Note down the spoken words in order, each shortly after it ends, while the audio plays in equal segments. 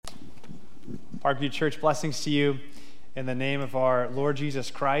Parkview Church, blessings to you in the name of our Lord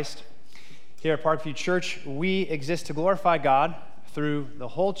Jesus Christ. Here at Parkview Church, we exist to glorify God through the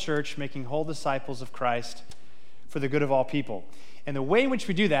whole church, making whole disciples of Christ for the good of all people. And the way in which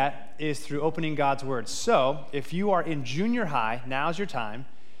we do that is through opening God's Word. So, if you are in junior high, now's your time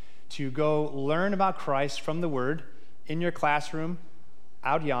to go learn about Christ from the Word in your classroom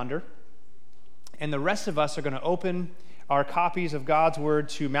out yonder. And the rest of us are going to open our copies of God's Word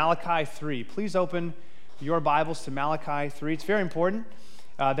to Malachi 3. Please open your Bibles to Malachi 3. It's very important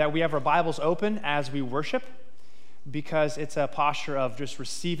that we have our Bibles open as we worship, because it's a posture of just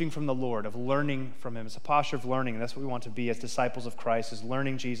receiving from the Lord, of learning from Him. It's a posture of learning, and that's what we want to be as disciples of Christ, is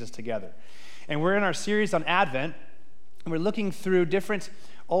learning Jesus together. And we're in our series on Advent, and we're looking through different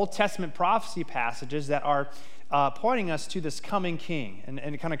Old Testament prophecy passages that are pointing us to this coming King,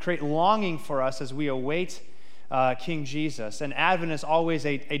 and kind of create longing for us as we await King Jesus. And Advent is always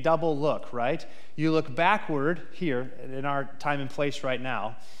a double look, right? You look backward here in our time and place right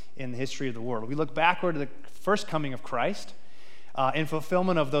now in the history of the world. We look backward to the first coming of Christ in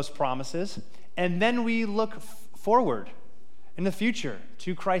fulfillment of those promises, and then we look forward in the future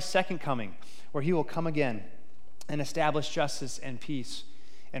to Christ's second coming, where He will come again and establish justice and peace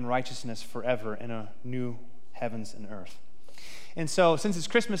and righteousness forever in a new heavens and earth. And so, since it's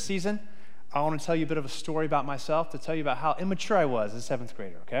Christmas season, I want to tell you a bit of a story about myself, to tell you about how immature I was as a seventh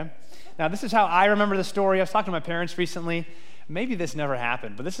grader, okay? Now, this is how I remember the story. I was talking to my parents recently. Maybe this never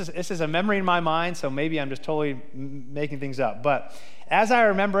happened, but this is a memory in my mind, so maybe I'm just totally making things up. But as I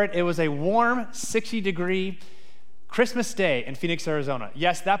remember it, it was a warm 60-degree Christmas day in Phoenix, Arizona.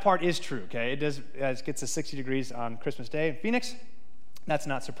 Yes, that part is true, okay? It gets to 60 degrees on Christmas Day in Phoenix. That's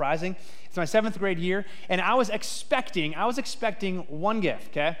not surprising. It's my seventh grade year, and I was expecting one gift,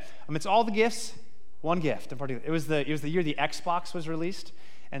 okay? It's all the gifts, one gift in particular. It was the year the Xbox was released,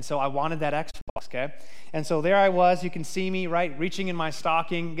 and so I wanted that Xbox, okay? And so there I was. You can see me, right, reaching in my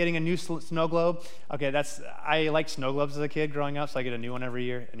stocking, getting a new snow globe. Okay, I liked snow globes as a kid growing up, so I get a new one every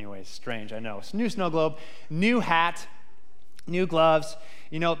year. Anyways, strange, I know. It's new snow globe, new hat, new gloves.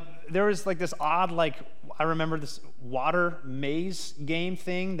 You know, there was like this odd, I remember this water maze game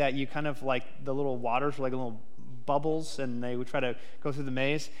thing that you kind of the little waters were like little bubbles, and they would try to go through the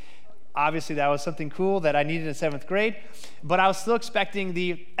maze. Obviously, that was something cool that I needed in seventh grade, but I was still expecting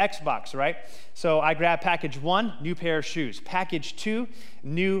the Xbox, right? So I grabbed package 1, new pair of shoes. Package 2,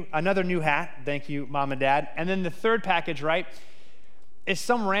 another new hat. Thank you, Mom and Dad. And then the third package, right, is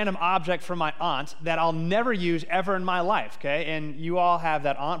some random object from my aunt that I'll never use ever in my life, okay? And you all have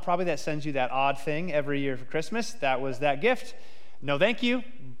that aunt probably that sends you that odd thing every year for Christmas. That was that gift. No thank you,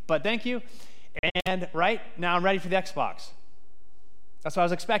 but thank you. And right now I'm ready for the Xbox. That's what I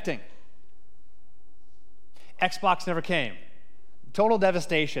was expecting. Xbox never came. Total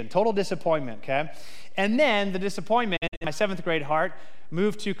devastation, total disappointment, okay? And then the disappointment in my seventh grade heart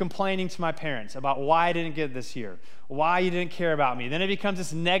moved to complaining to my parents about why I didn't get it this year, why you didn't care about me. Then it becomes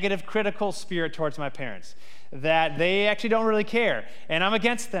this negative, critical spirit towards my parents, that they actually don't really care, and I'm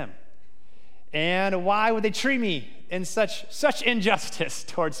against them. And why would they treat me in such injustice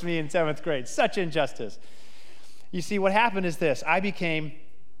towards me in seventh grade? Such injustice. You see, what happened is this. I became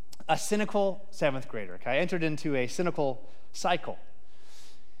a cynical seventh grader. Okay? I entered into a cynical cycle.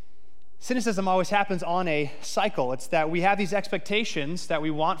 Cynicism always happens on a cycle. It's that we have these expectations that we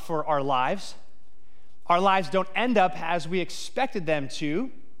want for our lives. Our lives don't end up as we expected them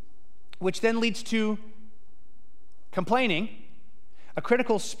to, which then leads to complaining, a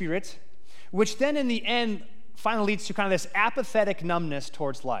critical spirit, which then in the end finally leads to kind of this apathetic numbness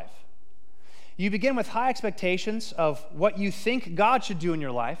towards life. You begin with high expectations of what you think God should do in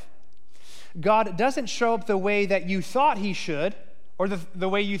your life. God doesn't show up the way that you thought He should, or the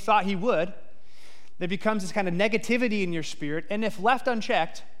way you thought He would. There becomes this kind of negativity in your spirit, and if left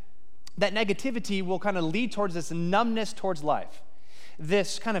unchecked, that negativity will kind of lead towards this numbness towards life,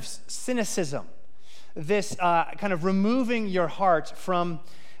 this kind of cynicism, this kind of removing your heart from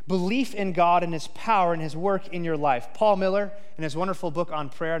belief in God and His power and His work in your life. Paul Miller, in his wonderful book on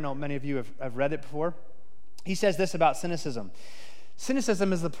prayer, I know many of you have read it before, he says this about cynicism.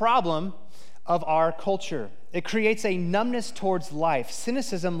 Cynicism is the problem of our culture. It creates a numbness towards life.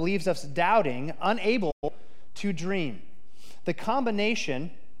 Cynicism leaves us doubting, unable to dream. The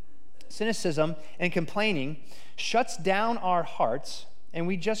combination, cynicism and complaining, shuts down our hearts, and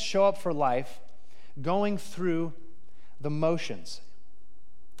we just show up for life going through the motions.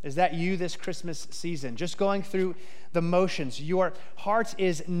 Is that you this Christmas season? Just going through the motions. Your heart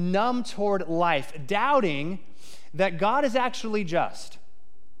is numb toward life, doubting that God is actually just,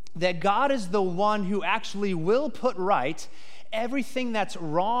 that God is the one who actually will put right everything that's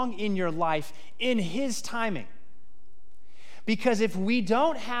wrong in your life in his timing. Because if we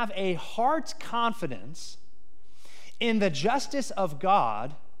don't have a heart confidence in the justice of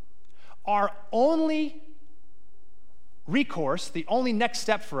God, our only recourse, the only next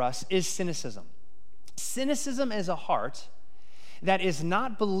step for us, is cynicism. Cynicism is a heart that is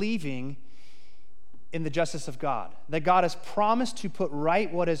not believing in the justice of God, that God has promised to put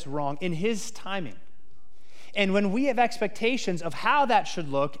right what is wrong in his timing. And when we have expectations of how that should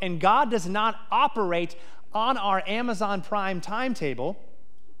look, and God does not operate on our Amazon Prime timetable,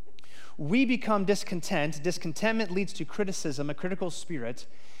 we become discontent. Discontentment leads to criticism, a critical spirit.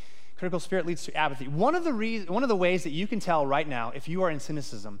 Critical spirit leads to apathy. One of the ways that you can tell right now if you are in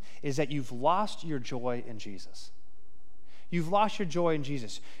cynicism is that you've lost your joy in Jesus. You've lost your joy in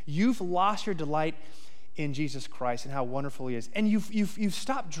Jesus. You've lost your delight in Jesus Christ and how wonderful he is. And you've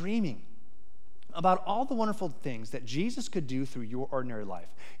stopped dreaming about all the wonderful things that Jesus could do through your ordinary life.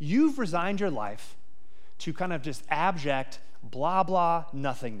 You've resigned your life to kind of just abject, blah, blah,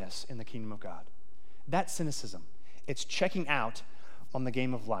 nothingness in the kingdom of God. That's cynicism. It's checking out on the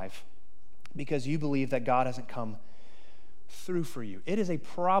game of life because you believe that God hasn't come through for you. It is a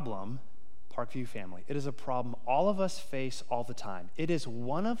problem, Parkview family. It is a problem all of us face all the time. It is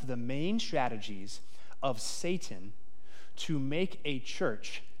one of the main strategies of Satan to make a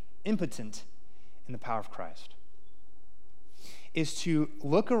church impotent in the power of Christ, is to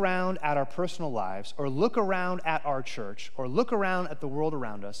look around at our personal lives or look around at our church or look around at the world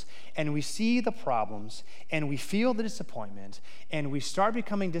around us, and we see the problems and we feel the disappointment and we start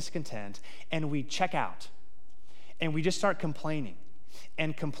becoming discontent and we check out and we just start complaining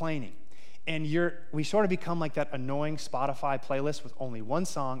and complaining. And we sort of become like that annoying Spotify playlist with only one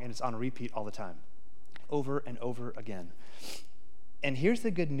song and it's on repeat all the time, over and over again. And here's the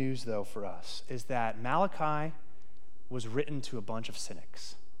good news, though, for us, is that Malachi was written to a bunch of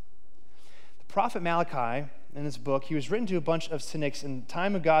cynics. The prophet Malachi, in this book, he was written to a bunch of cynics in the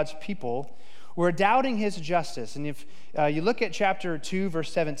time of God's people who were doubting his justice. And if you look at chapter 2,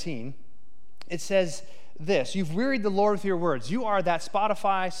 verse 17, it says this: "You've wearied the Lord with your words. You are that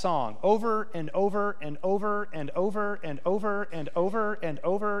Spotify song over and over and over and over and over and over and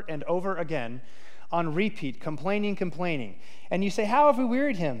over and over again on repeat, complaining. And you say, how have we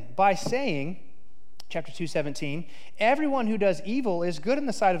wearied him? By saying," chapter 2:17, "everyone who does evil is good in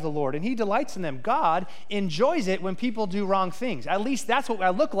the sight of the Lord, and he delights in them." God enjoys it when people do wrong things. At least that's what I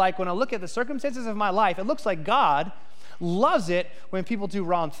look like when I look at the circumstances of my life. It looks like God loves it when people do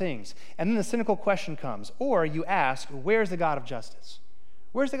wrong things. And then the cynical question comes, or you ask, where's the God of justice?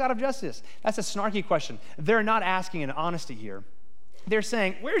 Where's the God of justice? That's a snarky question. They're not asking in honesty here. They're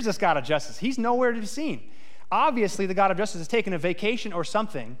saying, where's this God of justice? He's nowhere to be seen. Obviously, the God of justice has taken a vacation or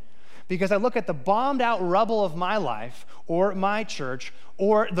something, because I look at the bombed out rubble of my life or my church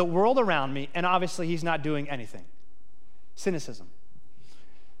or the world around me, and obviously he's not doing anything. Cynicism.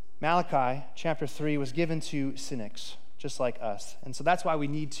 Malachi chapter 3 was given to cynics just like us. And so that's why we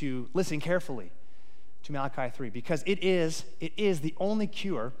need to listen carefully to Malachi 3, because it is the only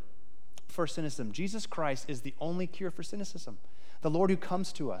cure for cynicism. Jesus Christ is the only cure for cynicism. The Lord who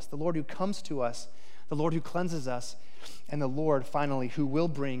comes to us, the Lord who cleanses us, and the Lord, finally, who will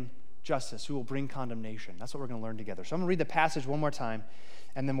bring justice, who will bring condemnation. That's what we're going to learn together. So I'm going to read the passage one more time,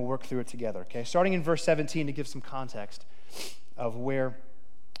 and then we'll work through it together, okay? Starting in verse 17 to give some context of where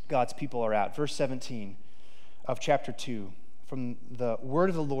God's people are at. Verse 17 of chapter 2, from the word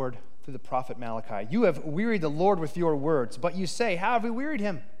of the Lord through the prophet Malachi. "You have wearied the Lord with your words, but you say, how have we wearied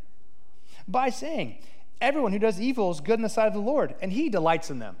him? By saying, everyone who does evil is good in the sight of the Lord, and he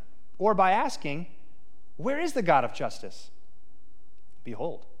delights in them. Or by asking, where is the God of justice?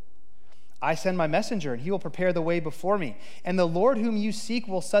 Behold, I send my messenger, and he will prepare the way before me. And the Lord whom you seek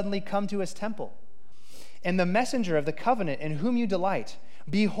will suddenly come to his temple. And the messenger of the covenant in whom you delight,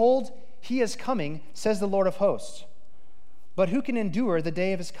 behold, he is coming, says the Lord of hosts. But who can endure the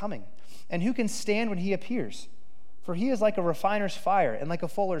day of his coming? And who can stand when he appears? For he is like a refiner's fire and like a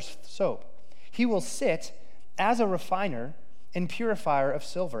fuller's soap. He will sit as a refiner and purifier of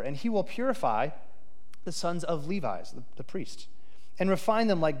silver, and he will purify the sons of Levi, the priests, and refine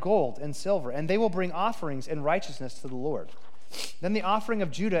them like gold and silver, and they will bring offerings in righteousness to the Lord. Then the offering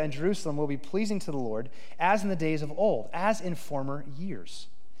of Judah and Jerusalem will be pleasing to the Lord, as in the days of old, as in former years.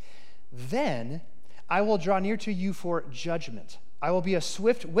 Then I will draw near to you for judgment. I will be a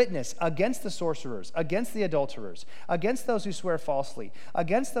swift witness against the sorcerers, against the adulterers, against those who swear falsely,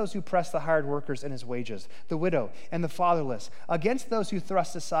 against those who press the hired workers in his wages, the widow and the fatherless, against those who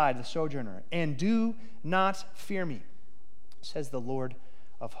thrust aside the sojourner, and do not fear me, says the Lord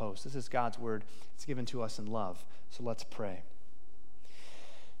of hosts." This is God's word. It's given to us in love. So let's pray.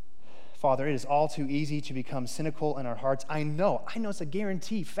 Father, it is all too easy to become cynical in our hearts. I know it's a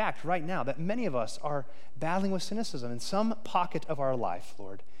guaranteed fact right now that many of us are battling with cynicism in some pocket of our life,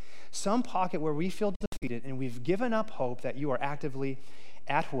 Lord. Some pocket where we feel defeated and we've given up hope that you are actively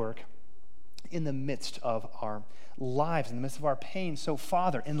at work in the midst of our lives, in the midst of our pain. So,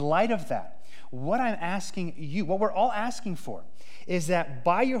 Father, in light of that, what I'm asking you, what we're all asking for, is that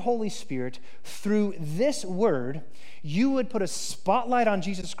by your Holy Spirit, through this word, you would put a spotlight on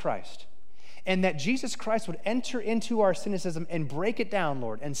Jesus Christ, and that Jesus Christ would enter into our cynicism and break it down,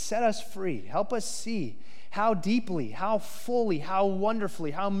 Lord, and set us free. Help us see how deeply, how fully, how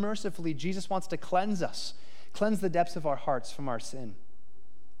wonderfully, how mercifully Jesus wants to cleanse us, cleanse the depths of our hearts from our sin.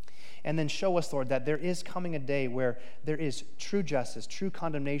 And then show us, Lord, that there is coming a day where there is true justice, true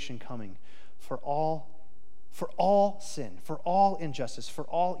condemnation coming for all sin, for all injustice, for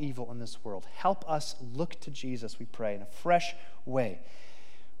all evil in this world. Help us look to Jesus, we pray, in a fresh way.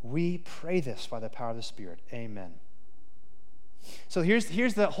 We pray this by the power of the Spirit. Amen. So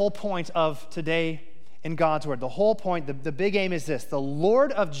here's the whole point of today in God's Word. The whole point, the big aim is this. The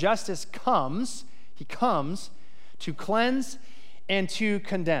Lord of justice comes, he comes to cleanse and to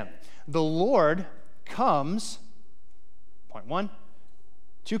condemn. The Lord comes, point 1,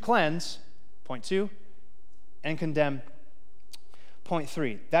 to cleanse, point 2, and condemn, point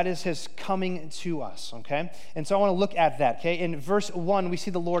 3. That is his coming to us, okay? And so I want to look at that, okay? In verse 1, we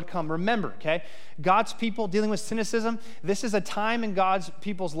see the Lord come. Remember, okay, God's people dealing with cynicism, this is a time in God's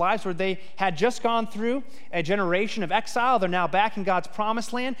people's lives where they had just gone through a generation of exile. They're now back in God's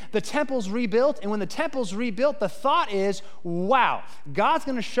promised land. The temple's rebuilt, and when the temple's rebuilt, the thought is, wow, God's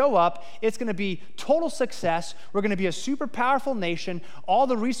going to show up. It's going to be total success. We're going to be a super powerful nation. All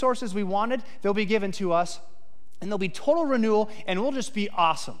the resources we wanted, they'll be given to us. And there'll be total renewal, and we'll just be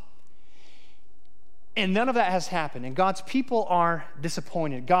awesome. And none of that has happened, and God's people are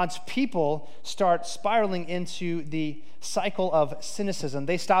disappointed. God's people start spiraling into the cycle of cynicism.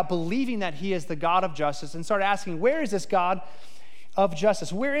 They stop believing that he is the God of justice and start asking, where is this God of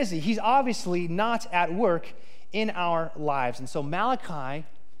justice? Where is he? He's obviously not at work in our lives. And so Malachi,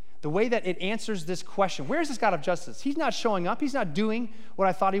 the way that it answers this question, where is this God of justice? He's not showing up. He's not doing what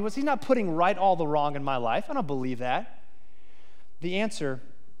I thought he was. He's not putting right all the wrong in my life. I don't believe that. The answer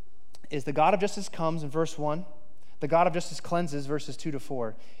is the God of justice comes in verse 1. The God of justice cleanses, verses 2 to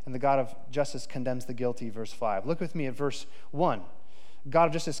 4. And the God of justice condemns the guilty, verse 5. Look with me at verse 1. God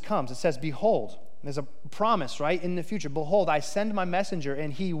of justice comes. It says, behold, there's a promise, right, in the future. Behold, I send my messenger,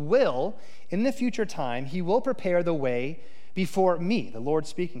 and he will, in the future time, he will prepare the way before me, the Lord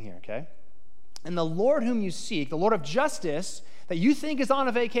speaking here, okay? And the Lord whom you seek, the Lord of justice that you think is on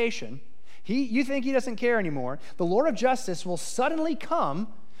a vacation, you think he doesn't care anymore, the Lord of justice will suddenly come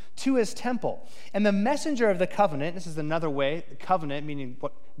to his temple. And the messenger of the covenant, this is another way, the covenant, meaning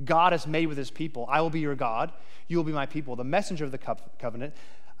what God has made with his people. I will be your God, you will be my people. The messenger of the covenant,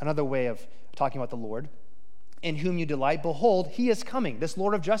 another way of talking about the Lord, in whom you delight, behold, he is coming. This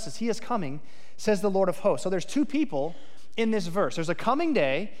Lord of justice, he is coming, says the Lord of hosts. So there's two people in this verse. There's a coming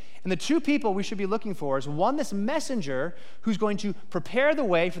day, and the two people we should be looking for is one, this messenger who's going to prepare the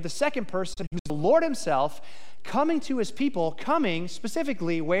way for the second person, who's the Lord himself, coming to his people, coming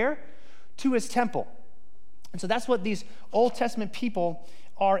specifically where? To his temple. And so that's what these Old Testament people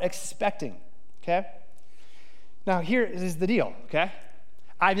are expecting, okay? Now here is the deal, okay?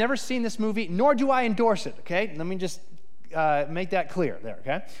 I've never seen this movie, nor do I endorse it, okay? Let me just make that clear there,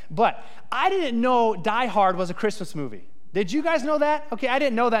 okay? But I didn't know Die Hard was a Christmas movie. Did you guys know that? Okay, I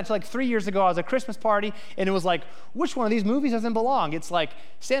didn't know that until like 3 years ago. I was at a Christmas party, and it was like, which one of these movies doesn't belong? It's like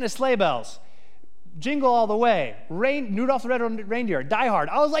Santa's Sleigh Bells, Jingle All the Way, Rudolph the Red Reindeer, Die Hard.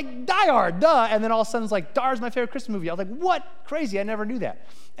 I was like, Die Hard, duh. And then all of a sudden it's like, Die Hard's my favorite Christmas movie. I was like, what? Crazy, I never knew that.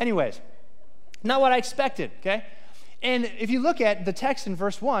 Anyways, not what I expected, okay? And if you look at the text in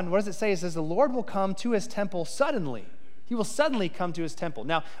verse 1, what does it say? It says, the Lord will come to his temple suddenly. He will suddenly come to his temple.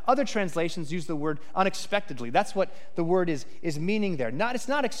 Now, other translations use the word unexpectedly. That's what the word is meaning there. It's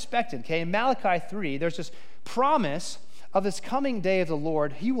not expected, okay? In Malachi 3, there's this promise of this coming day of the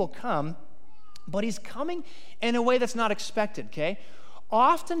Lord. He will come, but he's coming in a way that's not expected, okay?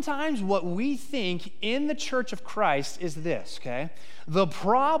 Oftentimes, what we think in the church of Christ is this, okay? The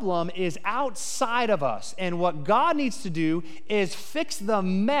problem is outside of us, and what God needs to do is fix the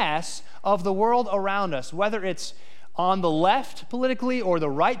mess of the world around us, whether it's on the left politically or the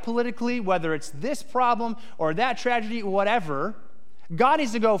right politically, whether it's this problem or that tragedy, whatever. God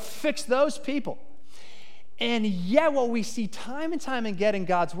needs to go fix those people. And yet what we see time and time again in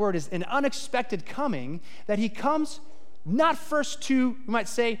God's word is an unexpected coming, that he comes not first to, you might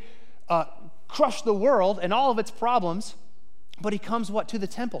say, crush the world and all of its problems, But he comes what? To the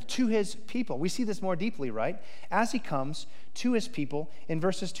temple, to his people. We see this more deeply, right? As he comes to his people in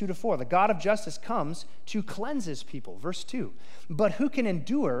verses 2 to 4. The God of justice comes to cleanse his people. Verse 2. But who can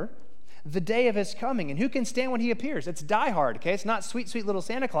endure the day of his coming? And who can stand when he appears? It's die hard, okay? It's not sweet, sweet little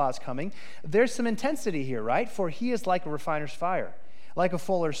Santa Claus coming. There's some intensity here, right? For he is like a refiner's fire, like a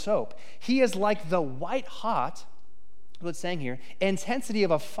fuller's soap. He is like the white hot, what's saying here, intensity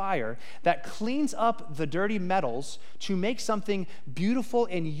of a fire that cleans up the dirty metals to make something beautiful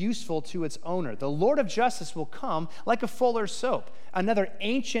and useful to its owner. The Lord of justice will come like a fuller's soap, another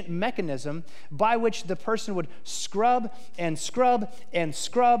ancient mechanism by which the person would scrub and scrub and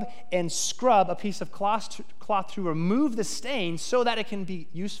scrub and scrub a piece of cloth to remove the stain so that it can be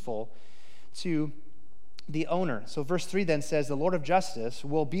useful to the owner. So verse 3 then says, the Lord of justice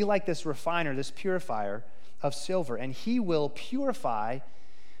will be like this refiner, this purifier of silver, and he will purify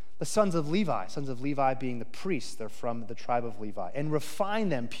the sons of Levi being the priests. They're from the tribe of Levi, and refine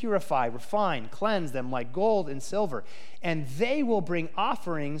them, purify, refine, cleanse them like gold and silver, and they will bring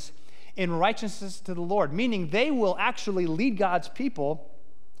offerings in righteousness to the Lord, meaning they will actually lead God's people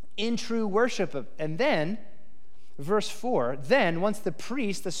in true worship. And then, verse 4, then once the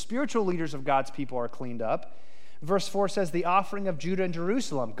priests, the spiritual leaders of God's people, are cleaned up, verse 4 says, the offering of Judah and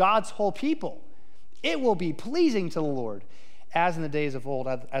Jerusalem, God's whole people, it will be pleasing to the Lord, as in the days of old,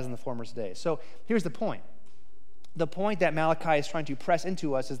 as in the former days. So here's the point. The point that Malachi is trying to press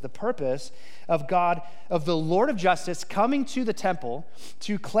into us is the purpose of God, of the Lord of justice coming to the temple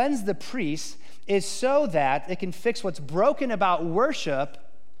to cleanse the priests, is so that it can fix what's broken about worship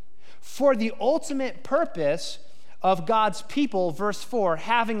for the ultimate purpose of God's people, verse 4,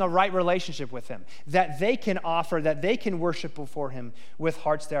 having a right relationship with him, that they can offer, that they can worship before him with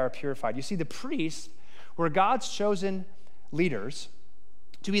hearts that are purified. You see, the priests were God's chosen leaders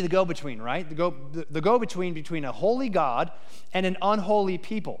to be the go-between, right? The go-between between a holy God and an unholy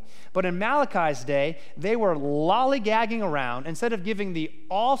people. But in Malachi's day, they were lollygagging around. Instead of giving the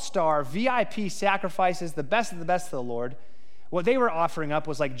all-star VIP sacrifices, the best of the best to the Lord, what they were offering up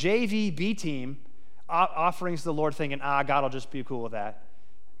was like JV, B-team offerings to the Lord, thinking, God will just be cool with that.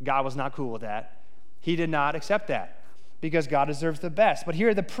 God was not cool with that. He did not accept that because God deserves the best. But here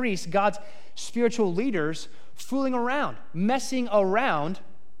are the priests, God's spiritual leaders, fooling around, messing around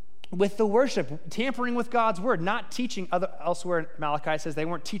with the worship, tampering with God's word, not teaching. Elsewhere, Malachi says they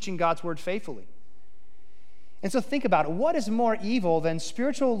weren't teaching God's word faithfully. And so think about it. What is more evil than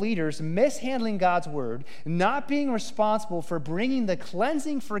spiritual leaders mishandling God's word, not being responsible for bringing the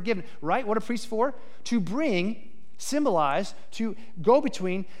cleansing forgiveness, right? What are priests for? To bring, symbolize, to go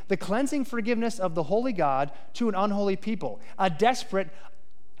between the cleansing forgiveness of the holy God to an unholy people, a desperate,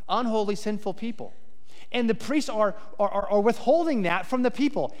 unholy, sinful people. And the priests are withholding that from the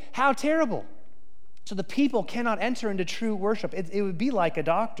people. How terrible. So the people cannot enter into true worship. It would be like a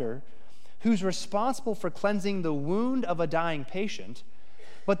doctor who's responsible for cleansing the wound of a dying patient,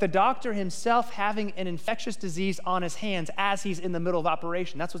 but the doctor himself having an infectious disease on his hands as he's in the middle of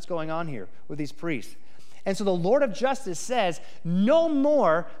operation. That's what's going on here with these priests. And so the Lord of justice says, no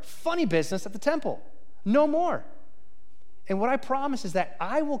more funny business at the temple. No more. And what I promise is that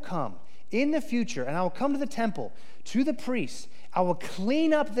I will come in the future, and I will come to the temple, to the priests. I will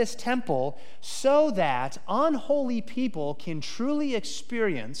clean up this temple so that unholy people can truly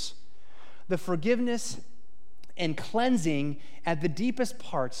experience the forgiveness and cleansing at the deepest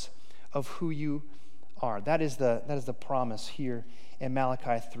parts of who you are. That is the promise here in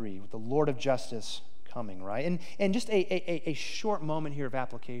Malachi 3, with the Lord of justice coming, right? And just a short moment here of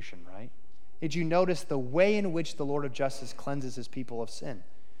application, right? Did you notice the way in which the Lord of justice cleanses his people of sin?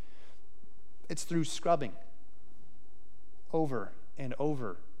 It's through scrubbing over and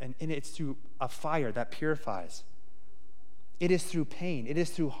over, and it's through a fire that purifies. It is through pain. It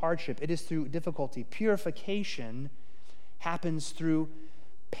is through hardship. It is through difficulty. Purification happens through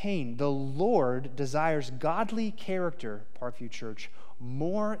pain. The Lord desires godly character, Parkview Church,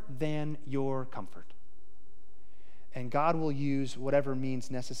 more than your comfort. And God will use whatever means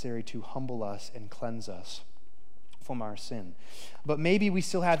necessary to humble us and cleanse us from our sin. But maybe we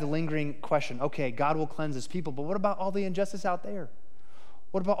still have the lingering question, okay, God will cleanse his people, but what about all the injustice out there?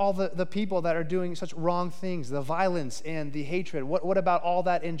 What about all the people that are doing such wrong things, the violence and the hatred? What about all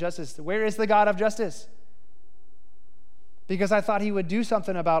that injustice? Where is the God of justice? Because I thought he would do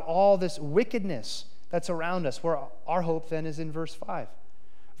something about all this wickedness that's around us, where our hope then is in verse 5.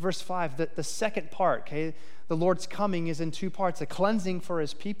 Verse 5, the second part, okay, the Lord's coming is in two parts, a cleansing for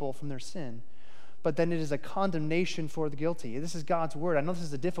his people from their sin, but then it is a condemnation for the guilty. This is God's word. I know this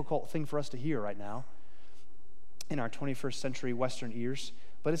is a difficult thing for us to hear right now in our 21st century Western ears,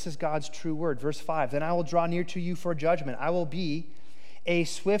 but this is God's true word. Verse 5, then I will draw near to you for judgment. I will be a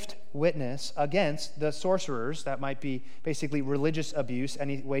swift witness against the sorcerers. That might be basically religious abuse,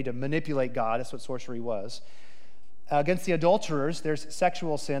 any way to manipulate God. That's what sorcery was. Against the adulterers, there's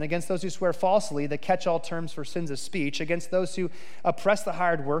sexual sin. Against those who swear falsely, the catch-all terms for sins of speech. Against those who oppress the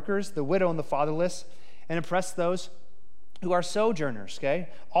hired workers, the widow and the fatherless, and oppress those who are sojourners, okay?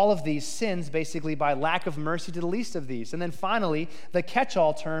 All of these sins basically by lack of mercy to the least of these. And then finally, the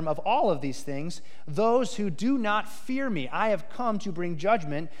catch-all term of all of these things, those who do not fear me. I have come to bring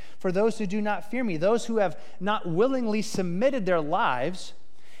judgment for those who do not fear me, those who have not willingly submitted their lives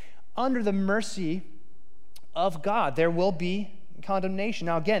under the mercy of God. There will be condemnation.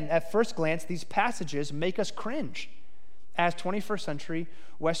 Now again, at first glance, these passages make us cringe as 21st century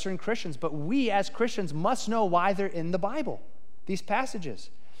Western Christians, but we as Christians must know why they're in the Bible, these passages.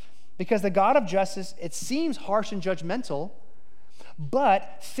 Because the God of justice, it seems harsh and judgmental,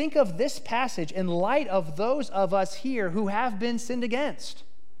 but think of this passage in light of those of us here who have been sinned against,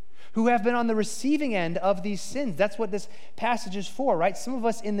 who have been on the receiving end of these sins. That's what this passage is for, right? Some of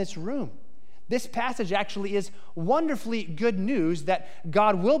us in this room. This passage actually is wonderfully good news that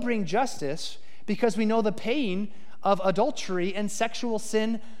God will bring justice because we know the pain of adultery and sexual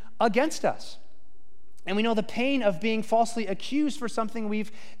sin against us. And we know the pain of being falsely accused for something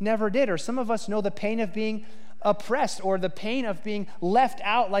we've never did. Or some of us know the pain of being oppressed or the pain of being left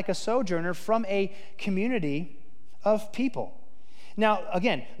out like a sojourner from a community of people. Now,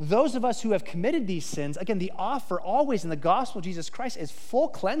 again, those of us who have committed these sins, again, the offer always in the gospel of Jesus Christ is full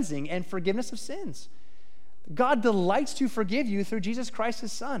cleansing and forgiveness of sins. God delights to forgive you through Jesus Christ,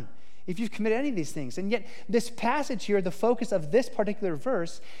 his Son, if you've committed any of these things. And yet, this passage here, the focus of this particular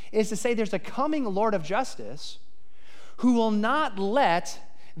verse, is to say there's a coming Lord of justice who will not let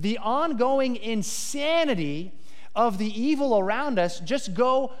the ongoing insanity of the evil around us just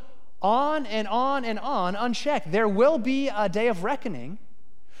go on and on and on unchecked. There will be a day of reckoning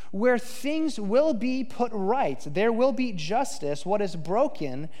where things will be put right. There will be justice. What is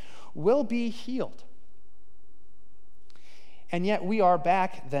broken will be healed. And yet we are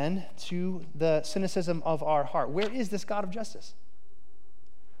back then to the cynicism of our heart. Where is this God of justice?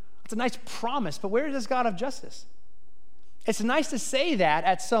 It's a nice promise, but where is this God of justice? It's nice to say that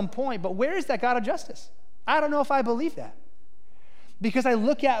at some point, but where is that God of justice? I don't know if I believe that. Because I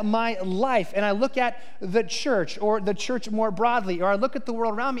look at my life and I look at the church or the church more broadly, or I look at the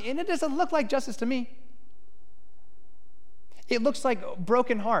world around me, and it doesn't look like justice to me. It looks like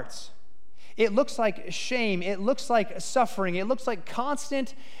broken hearts. It looks like shame. It looks like suffering. It looks like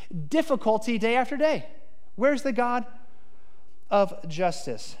constant difficulty day after day. Where's the God of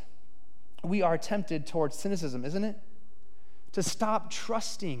justice? We are tempted towards cynicism, isn't it? To stop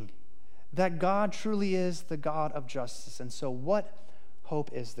trusting that God truly is the God of justice. And so what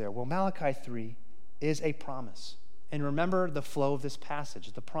hope is there? Well, Malachi 3 is a promise. And remember the flow of this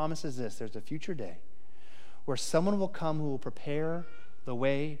passage. The promise is this: there's a future day where someone will come who will prepare the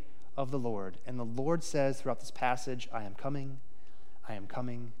way of the Lord. And the Lord says throughout this passage, I am coming, I am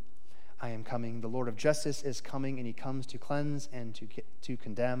coming, I am coming. The Lord of justice is coming, and he comes to cleanse and to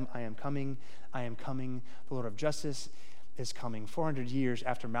condemn. I am coming, I am coming. The Lord of justice is coming. 400 years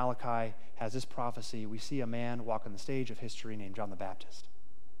after Malachi has this prophecy, we see a man walk on the stage of history named John the Baptist.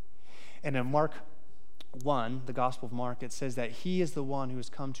 And in Mark 1, the Gospel of Mark, it says that he is the one who has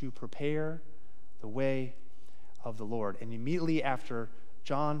come to prepare the way of the Lord. And immediately after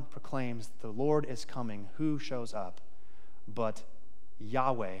John proclaims the Lord is coming, who shows up but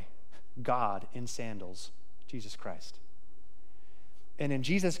Yahweh, God in sandals, Jesus Christ. And in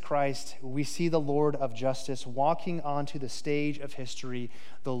Jesus Christ, we see the Lord of justice walking onto the stage of history,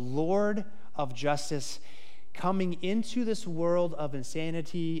 the Lord of justice coming into this world of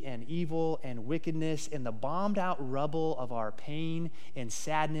insanity and evil and wickedness and the bombed out rubble of our pain and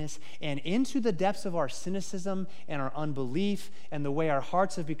sadness and into the depths of our cynicism and our unbelief and the way our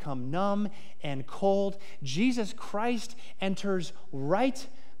hearts have become numb and cold. Jesus Christ enters right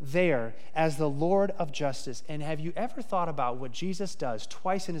there as the Lord of justice. And have you ever thought about what Jesus does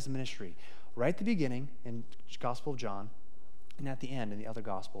twice in his ministry? Right at the beginning in the Gospel of John, and at the end in the other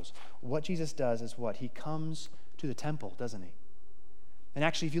Gospels. What Jesus does is what? He comes to the temple, doesn't he? And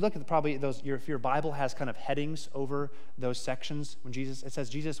actually, if you look at probably those, if your Bible has kind of headings over those sections, when it says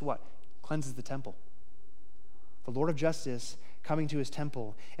Jesus what? Cleanses the temple. The Lord of justice coming to his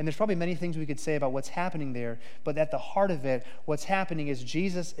temple. And there's probably many things we could say about what's happening there, but at the heart of it, what's happening is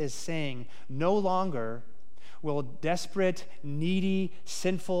Jesus is saying, no longer will desperate, needy,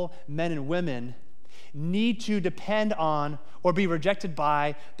 sinful men and women need to depend on or be rejected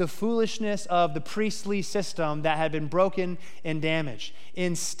by the foolishness of the priestly system that had been broken and damaged.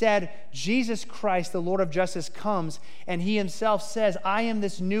 Instead, Jesus Christ, the Lord of justice, comes and he himself says, I am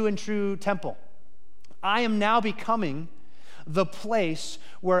this new and true temple. I am now becoming the place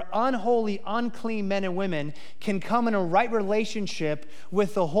where unholy, unclean men and women can come in a right relationship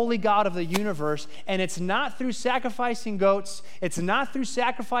with the holy God of the universe. And it's not through sacrificing goats. It's not through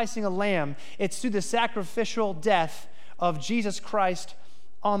sacrificing a lamb. It's through the sacrificial death of Jesus Christ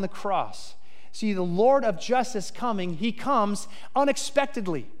on the cross. See, the Lord of justice coming, he comes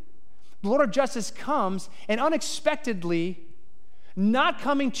unexpectedly. The Lord of justice comes and unexpectedly not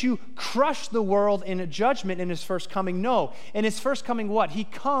coming to crush the world in a judgment in his first coming. No. In his first coming, what? He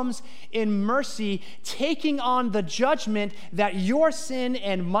comes in mercy, taking on the judgment that your sin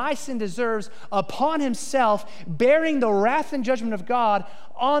and my sin deserves upon himself, bearing the wrath and judgment of God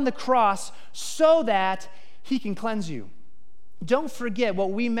on the cross so that he can cleanse you. Don't forget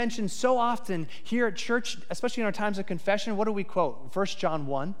what we mention so often here at church, especially in our times of confession. What do we quote? 1 John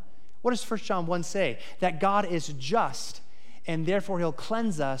 1. What does 1 John 1 say? That God is just, and therefore he'll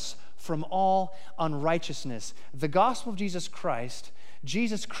cleanse us from all unrighteousness. The gospel of Jesus Christ,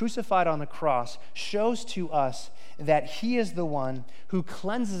 Jesus crucified on the cross, shows to us that he is the one who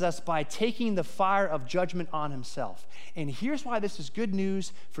cleanses us by taking the fire of judgment on himself. And here's why this is good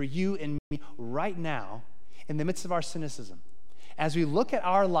news for you and me right now in the midst of our cynicism. As we look at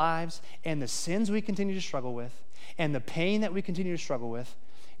our lives and the sins we continue to struggle with and the pain that we continue to struggle with,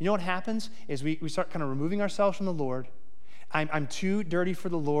 you know what happens is we start kind of removing ourselves from the Lord. I'm too dirty for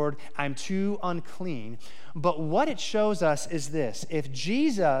the Lord. I'm too unclean. But what it shows us is this. If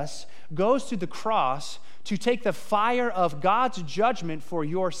Jesus goes to the cross to take the fire of God's judgment for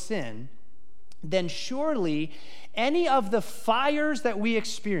your sin, then surely any of the fires that we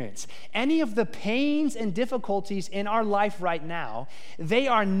experience, any of the pains and difficulties in our life right now, they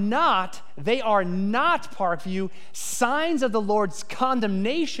are not, Parkview, signs of the Lord's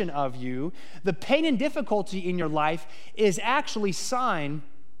condemnation of you. The pain and difficulty in your life is actually sign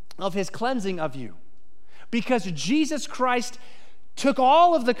of his cleansing of you. Because Jesus Christ took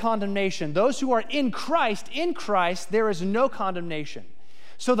all of the condemnation. Those who are in Christ, there is no condemnation.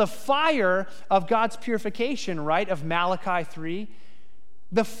 So the fire of God's purification, right, of Malachi 3,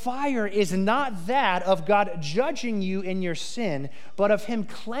 the fire is not that of God judging you in your sin, but of him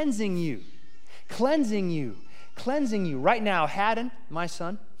cleansing you. Right now, Haddon, my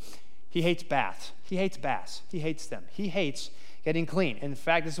son, he hates baths. He hates them. He hates getting clean. In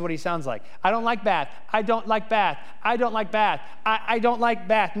fact, this is what he sounds like. I don't like bath. I don't like bath. I don't like bath. I don't like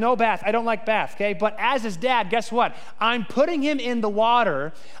bath. No bath. I don't like bath, okay? But as his dad, guess what? I'm putting him in the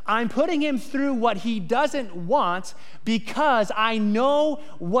water. I'm putting him through what he doesn't want because I know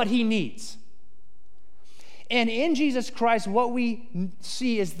what he needs. And in Jesus Christ, what we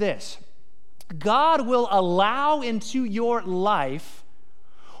see is this. God will allow into your life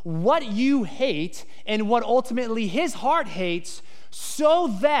what you hate and what ultimately his heart hates so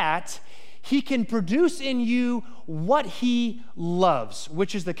that he can produce in you what he loves,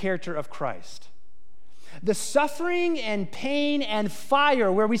 which is the character of Christ. The suffering and pain and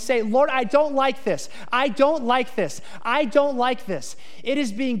fire where we say, Lord, I don't like this. I don't like this. I don't like this. It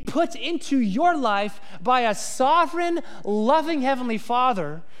is being put into your life by a sovereign, loving Heavenly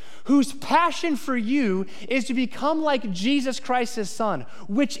Father whose passion for you is to become like Jesus Christ, his Son,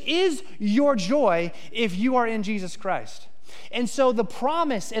 which is your joy if you are in Jesus Christ. And so the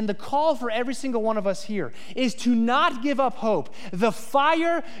promise and the call for every single one of us here is to not give up hope. The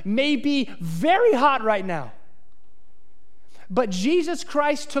fire may be very hot right now, but Jesus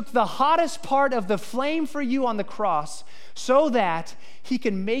Christ took the hottest part of the flame for you on the cross so that he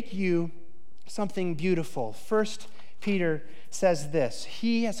can make you something beautiful. 1 Peter says this,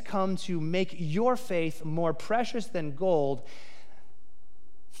 he has come to make your faith more precious than gold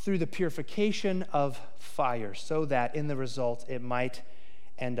through the purification of fire, so that in the result it might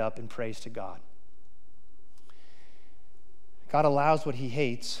end up in praise to God. God allows what he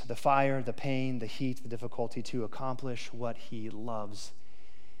hates, the fire, the pain, the heat, the difficulty, to accomplish what he loves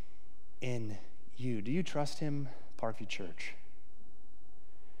in you. Do you trust him, Parkview Church?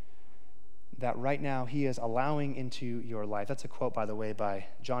 That right now he is allowing into your life. That's a quote, by the way, by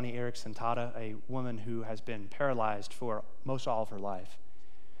Joni Eareckson Tada, a woman who has been paralyzed for most all of her life.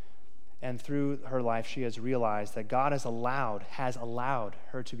 And through her life, she has realized that God has allowed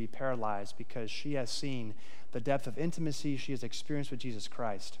her to be paralyzed because she has seen the depth of intimacy she has experienced with Jesus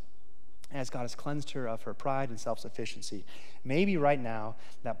Christ. as God has cleansed her of her pride and self-sufficiency. Maybe right now,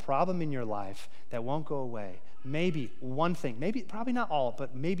 that problem in your life that won't go away, maybe one thing, maybe probably not all,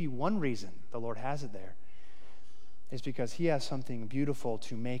 but maybe one reason the Lord has it there is because he has something beautiful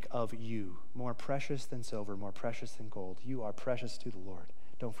to make of you, more precious than silver, more precious than gold. You are precious to the Lord.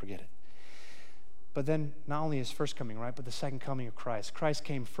 Don't forget it. But then not only his first coming, right, but the second coming of Christ. Christ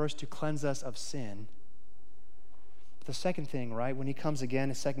came first to cleanse us of sin. The second thing, right, when he comes again,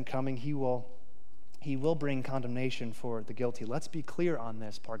 his second coming, he will bring condemnation for the guilty. Let's be clear on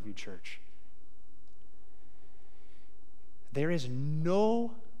this, Parkview Church. There is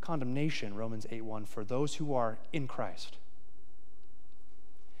no condemnation, Romans 8:1, for those who are in Christ.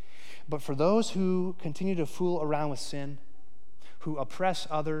 But for those who continue to fool around with sin, who oppress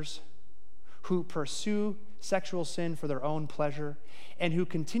others, who pursue sexual sin for their own pleasure, and who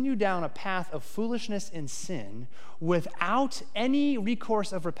continue down a path of foolishness and sin without any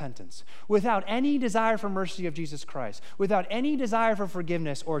recourse of repentance, without any desire for mercy of Jesus Christ, without any desire for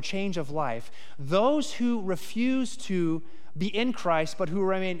forgiveness or change of life, those who refuse to be in Christ but who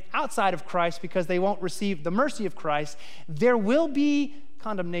remain outside of Christ because they won't receive the mercy of Christ, there will be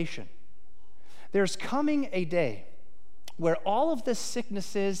condemnation. There's coming a day where all of the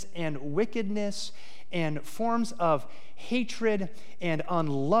sicknesses and wickedness and forms of hatred and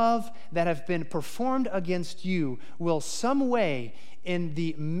unlove that have been performed against you will some way, in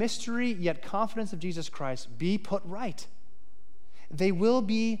the mystery yet confidence of Jesus Christ, be put right. They will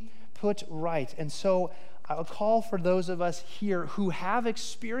be put right. And so I'll call for those of us here who have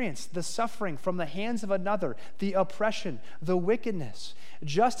experienced the suffering from the hands of another, the oppression, the wickedness.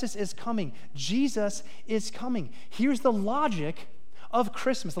 Justice is coming. Jesus is coming. Here's the logic of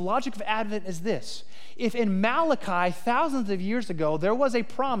Christmas. The logic of Advent is this. If in Malachi, thousands of years ago, there was a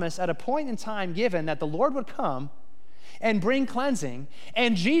promise at a point in time given that the Lord would come and bring cleansing,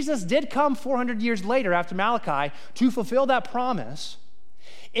 and Jesus did come 400 years later after Malachi to fulfill that promise,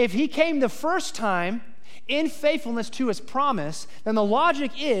 if he came the first time in faithfulness to his promise, then the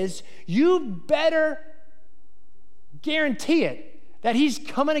logic is you better guarantee it that he's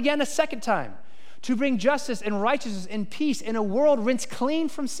coming again a second time to bring justice and righteousness and peace in a world rinsed clean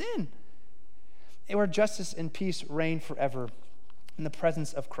from sin, and where justice and peace reign forever in the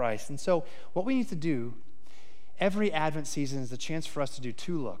presence of Christ. And so what we need to do every Advent season is the chance for us to do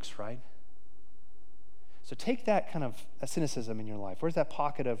two looks, right? So take that kind of a cynicism in your life. Where's that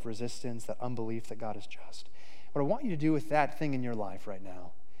pocket of resistance, that unbelief that God is just? What I want you to do with that thing in your life right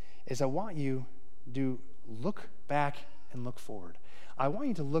now is I want you to look back and look forward. I want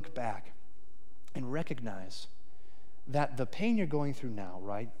you to look back and recognize that the pain you're going through now,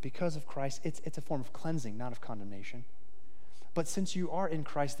 right, because of Christ, it's a form of cleansing, not of condemnation. But since you are in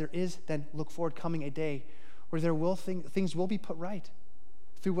Christ, there is then, look forward, coming a day where there will things will be put right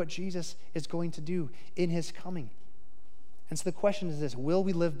through what Jesus is going to do in his coming. And so the question is this: will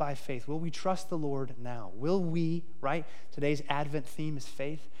we live by faith? Will we trust the Lord now? Will we, right? Today's Advent theme is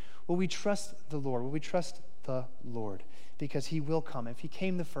faith. Will we trust the Lord? Will we trust the Lord? Because he will come. If he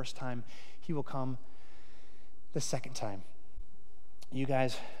came the first time, he will come the second time. You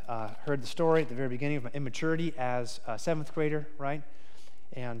guys heard the story at the very beginning of my immaturity as a seventh grader, right?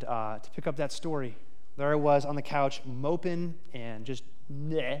 And to pick up that story, there I was on the couch moping and just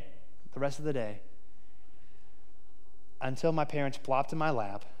the rest of the day until my parents plopped in my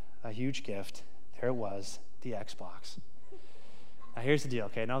lap a huge gift. There it was, the Xbox. Now here's the deal,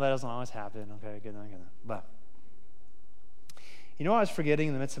 okay? No, that doesn't always happen, okay? Good. But you know what I was forgetting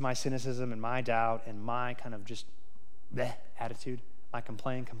in the midst of my cynicism and my doubt and my kind of just attitude, my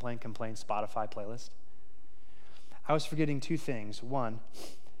complain Spotify playlist? I was forgetting two things. One,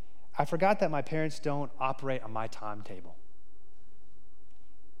 I forgot that my parents don't operate on my timetable.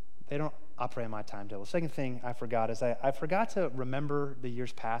 They don't operate on my timetable. Second thing I forgot is I forgot to remember the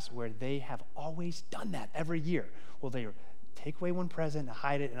years past where they have always done that every year. Well, they take away one present and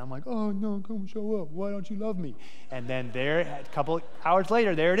hide it, and I'm like, oh, no, come show up. Why don't you love me? And then there, a couple hours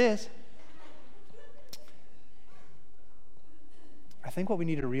later, there it is. I think what we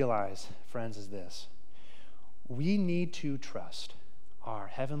need to realize, friends, is this. We need to trust our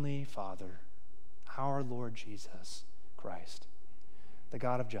Heavenly Father, our Lord Jesus Christ, the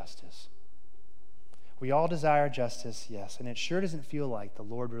God of justice. We all desire justice, yes, and it sure doesn't feel like the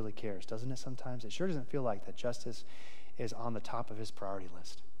Lord really cares, doesn't it sometimes? It sure doesn't feel like that justice is on the top of his priority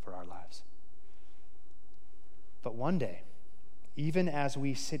list for our lives. But one day, even as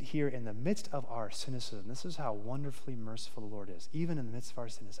we sit here in the midst of our cynicism, this is how wonderfully merciful the Lord is. Even in the midst of our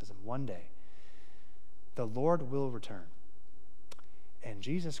cynicism, one day, the Lord will return, and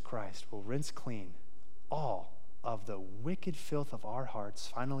Jesus Christ will rinse clean all of the wicked filth of our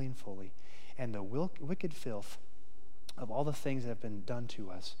hearts, finally and fully, and the wicked filth of all the things that have been done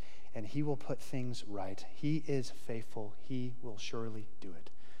to us, and he will put things right. He is faithful. He will surely do it.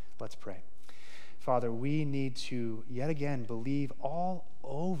 Let's pray. Father, we need to yet again believe all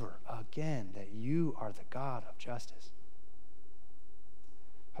over again that you are the God of justice.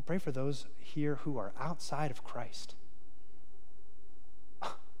 I pray for those here who are outside of Christ.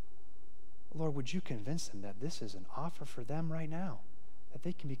 Lord, would you convince them that this is an offer for them right now, that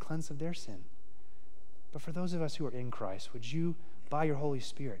they can be cleansed of their sin? But for those of us who are in Christ, would you, by your Holy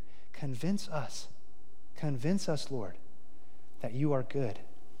Spirit, convince us, Lord, that you are good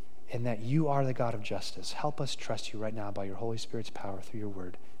and that you are the God of justice. Help us trust you right now by your Holy Spirit's power through your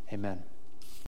word. Amen.